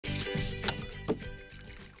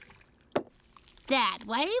Dad,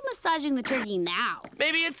 why are you massaging the turkey now?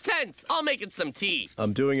 Maybe it's tense. I'll make it some tea.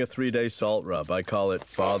 I'm doing a 3-day salt rub. I call it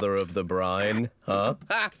Father of the Brine. Huh?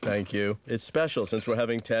 Ha! Thank you. It's special since we're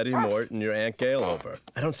having Teddy, Mort, and your Aunt Gail over.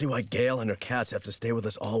 I don't see why Gail and her cats have to stay with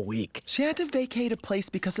us all week. She had to vacate a place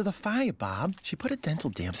because of the fire, Bob. She put her dental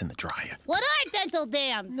dams in the dryer. What are dental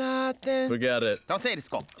dams? Nothing. Forget it. Don't say it at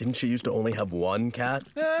school. Didn't she used to only have one cat?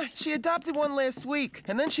 She adopted one last week,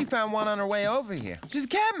 and then she found one on her way over here. She's a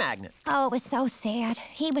cat magnet. Oh, it was so sad.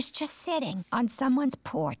 He was just sitting on someone's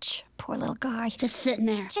porch. Poor little guy. Just sitting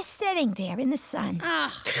there. Just sitting there in the sun.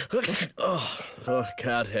 Oh,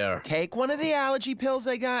 cat hair. Take one of the allergy pills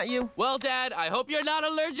I got you. Well, Dad, I hope you're not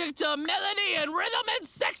allergic to melody and rhythm and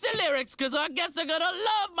sexy lyrics, because our guests are gonna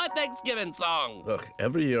love my Thanksgiving song. Look,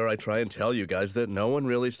 every year I try and tell you guys that no one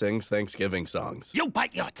really sings Thanksgiving songs. You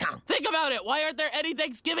bite your tongue. Think about it. Why aren't there any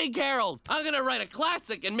Thanksgiving carols? I'm gonna write a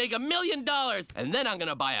classic and make $1 million, and then I'm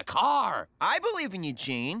gonna buy a car. I believe in you,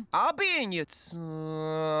 Gene. I'll be in your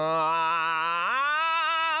song.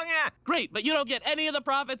 Great, but you don't get any of the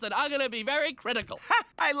profits, and I'm gonna be very critical.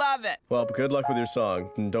 I love it. Well, good luck with your song,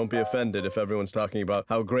 and don't be offended if everyone's talking about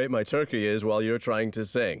how great my turkey is while you're trying to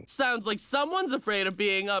sing. Sounds like someone's afraid of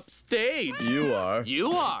being upstage. You are.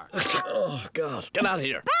 You are. Oh, God. Get out of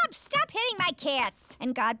here. Bob, stop hitting my cats.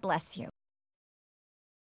 And God bless you.